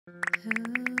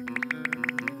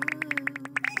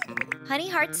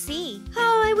HoneyHeartsc.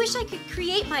 Oh, I wish I could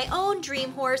create my own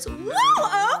dream horse.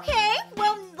 Whoa, okay.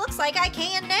 Well, looks like I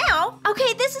can now.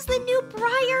 Okay, this is the new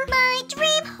Breyer, my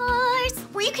dream horse,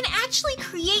 where you can actually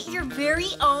create your very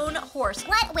own horse.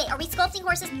 What? Wait, are we sculpting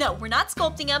horses? No, we're not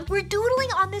sculpting them. We're doodling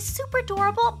on this super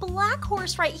adorable black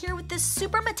horse right here with this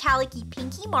super metallic-y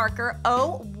pinky marker.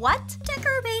 Oh, what?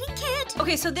 Decorating kit.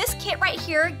 Okay, so this kit right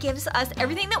here gives us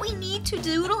everything that we need to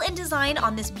doodle and design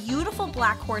on this beautiful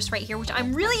black horse right here, which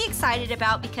I'm really excited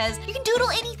about because you can doodle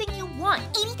anything you want.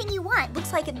 Anything you want.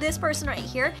 Looks like this person right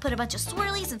here. Put a bunch of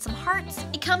swirlies and some hearts.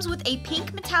 It comes with a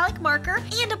pink metallic marker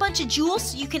and a bunch of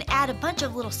jewels so you can add a bunch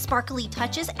of little sparkly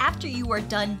touches after you are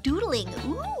done doodling.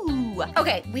 Ooh.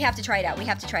 Okay, we have to try it out.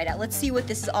 Let's see what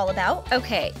this is all about.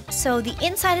 Okay, so the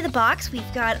inside of the box,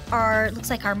 we've got our,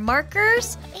 looks like our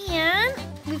markers, and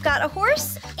we've got a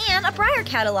horse and a Breyer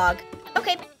catalog.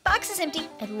 Okay, box is empty.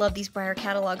 I love these Breyer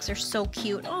catalogs. They're so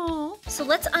cute. Oh. So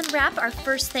let's unwrap our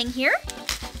first thing here.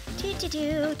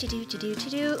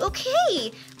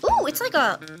 Okay. Ooh, it's like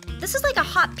this is like a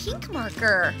hot pink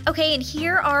marker. Okay, and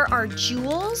here are our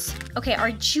jewels. Okay,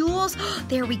 our jewels.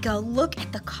 There we go. Look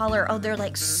at the color. Oh, they're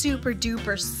like super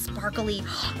duper sparkly.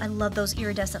 I love those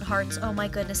iridescent hearts. Oh my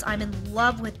goodness, I'm in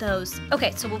love with those.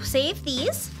 Okay, so we'll save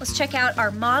these. Let's check out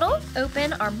our model.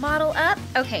 Open our model up.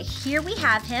 Okay, here we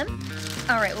have him.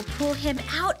 All right, we'll pull him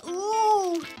out.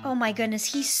 Ooh. Oh my goodness,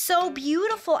 he's so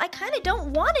beautiful. I kind of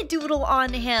don't want to doodle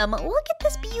on him. Look at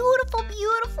this beautiful,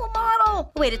 beautiful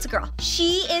model. Wait, it's a girl.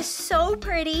 She is so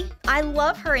pretty. I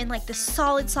love her in like the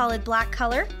solid black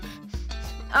color.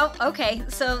 Oh, okay.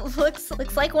 So looks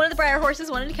like one of the Breyer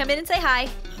horses wanted to come in and say hi.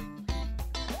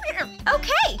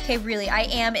 Okay, really, I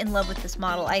am in love with this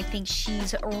model. I think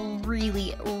she's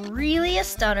really, really a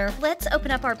stunner. Let's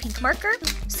open up our pink marker.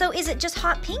 So is it just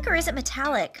hot pink or is it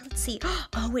metallic? Let's see.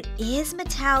 Oh, it is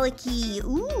metallic-y.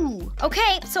 Ooh.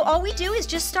 Okay, so all we do is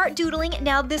just start doodling.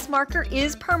 Now this marker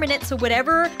is permanent, so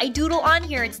whatever I doodle on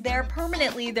here, it's there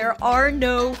permanently. There are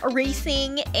no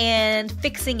erasing and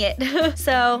fixing it.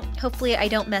 So hopefully I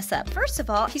don't mess up. First of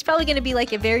all, he's probably gonna be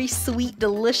like a very sweet,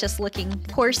 delicious looking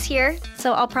horse here.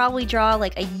 So I'll probably draw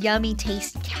like a yummy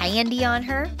taste candy on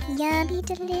her. Yummy,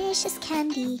 delicious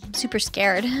candy. Super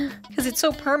scared because it's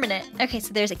so permanent. Okay,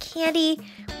 so there's a candy.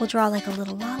 We'll draw like a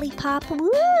little lollipop.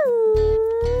 Woo!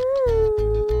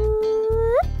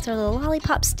 So a little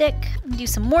lollipop stick. Do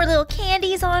some more little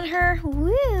candies on her.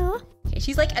 Woo! Okay,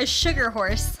 she's like a sugar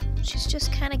horse. She's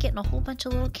just kind of getting a whole bunch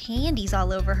of little candies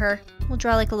all over her. We'll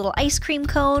draw like a little ice cream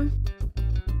cone.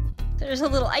 There's a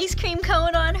little ice cream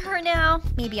cone on her now.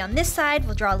 Maybe on this side,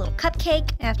 we'll draw a little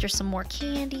cupcake after some more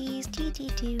candies.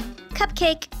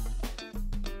 Cupcake.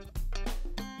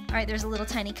 All right, there's a little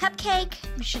tiny cupcake.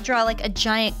 We should draw like a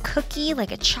giant cookie,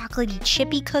 like a chocolatey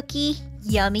chippy cookie.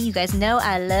 Yummy, you guys know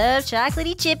I love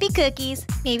chocolatey chippy cookies.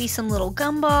 Maybe some little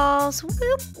gumballs.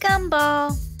 Whoop,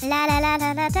 gumball. La la la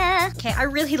la la la. Okay, I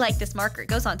really like this marker. It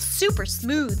goes on super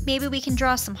smooth. Maybe we can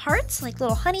draw some hearts, like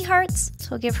little honey hearts. So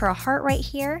we'll give her a heart right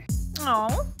here.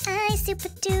 Oh. I super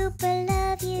duper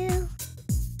love you.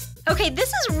 Okay,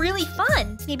 this is really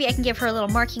fun. Maybe I can give her a little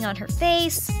marking on her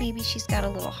face. Maybe she's got a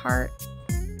little heart.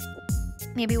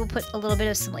 Maybe we'll put a little bit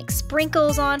of some like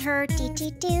sprinkles on her.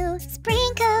 Sprinkles,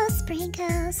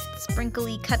 sprinkles.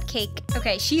 Sprinkly cupcake.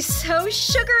 Okay, she's so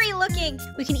sugary looking.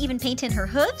 We can even paint in her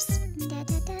hooves. You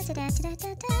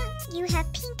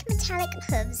have pink metallic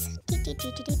hooves.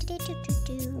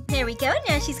 There we go.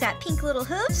 Now she's got pink little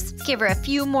hooves. Let's give her a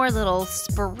few more little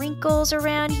sprinkles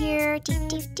around here.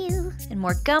 And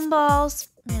more gumballs.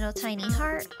 Little tiny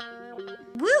heart.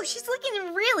 Woo, she's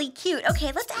looking really cute.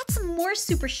 Okay, let's add some more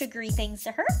super sugary things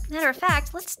to her. Matter of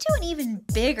fact, let's do an even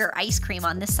bigger ice cream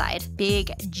on this side.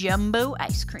 Big jumbo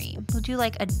ice cream. We'll do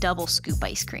like a double scoop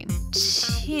ice cream.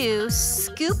 2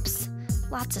 scoops.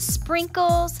 Lots of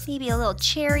sprinkles. Maybe a little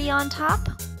cherry on top.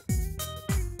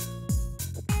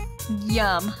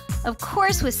 Yum. Of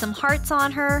course, with some hearts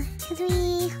on her. 'Cause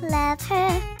we love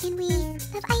her and we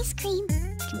love ice cream.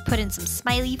 Can put in some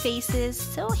smiley faces.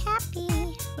 So happy.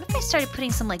 What if I started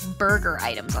putting some like burger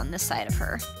items on this side of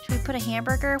her? Should we put a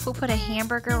hamburger? We'll put a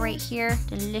hamburger right here.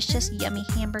 Delicious, yummy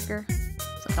hamburger.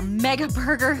 It's like a mega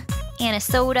burger. And a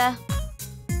soda.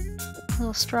 A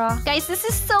little straw. Guys, this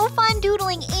is so fun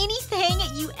doodling anything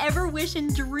you ever wish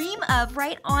and dream of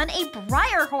right on a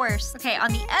Breyer horse. Okay,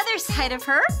 on the other side of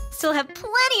her, still have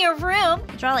plenty of room.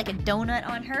 Draw like a donut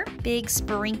on her. Big,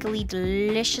 sprinkly,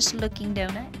 delicious looking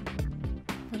donut.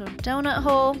 Little donut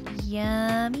hole.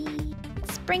 Yummy.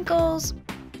 Sprinkles.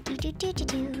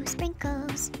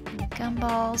 Sprinkles.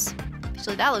 Gumballs.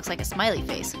 Actually, that looks like a smiley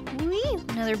face. Whee!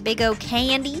 Another big O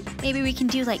candy. Maybe we can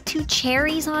do like 2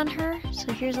 cherries on her.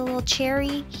 So here's a little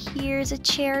cherry. Here's a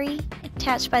cherry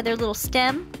attached by their little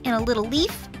stem and a little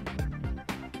leaf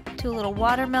to a little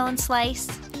watermelon slice.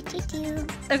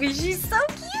 Okay, she's so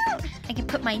cute. I can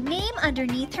put my name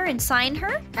underneath her and sign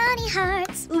her. Honey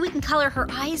Hearts. Ooh, we can color her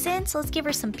eyes in. So let's give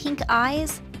her some pink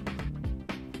eyes.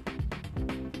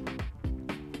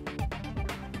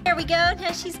 There we go.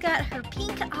 Now she's got her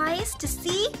pink eyes to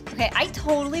see. Okay, I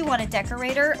totally want to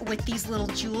decorate her with these little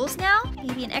jewels now.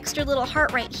 Maybe an extra little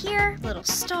heart right here, little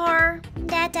star.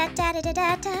 Da da da da da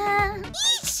da da.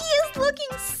 She is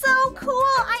looking so cool.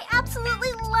 I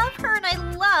absolutely love her and I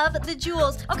love the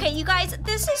jewels. Okay, you guys,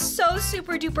 this is so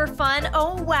super duper fun.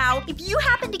 Oh, wow. If you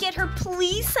happen to get her,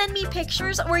 please send me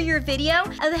pictures or your video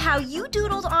of how you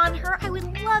doodled on her. I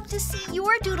would love to see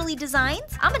your doodly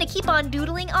designs. I'm going to keep on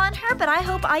doodling on her, but I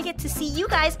hope I get to see you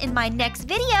guys in my next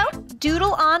video.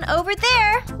 Doodle on over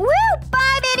there. Woo!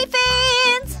 Bye, Minnie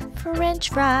fans! French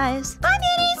fries. Bye,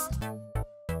 Minnies!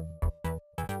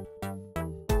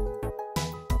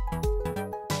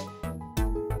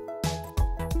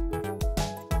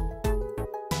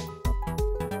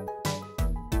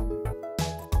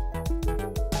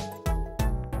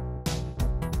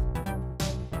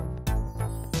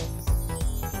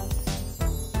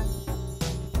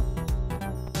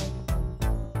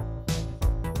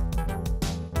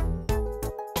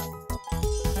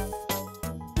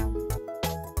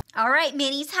 All right,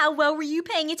 Minnies, how well were you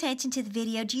paying attention to the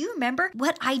video? Do you remember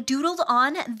what I doodled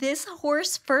on this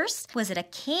horse first? Was it a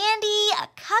candy, a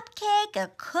cupcake, a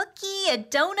cookie, a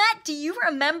donut? Do you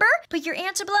remember? Put your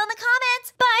answer below in the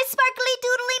comments. Bye, sparkly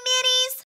doodly Minnies!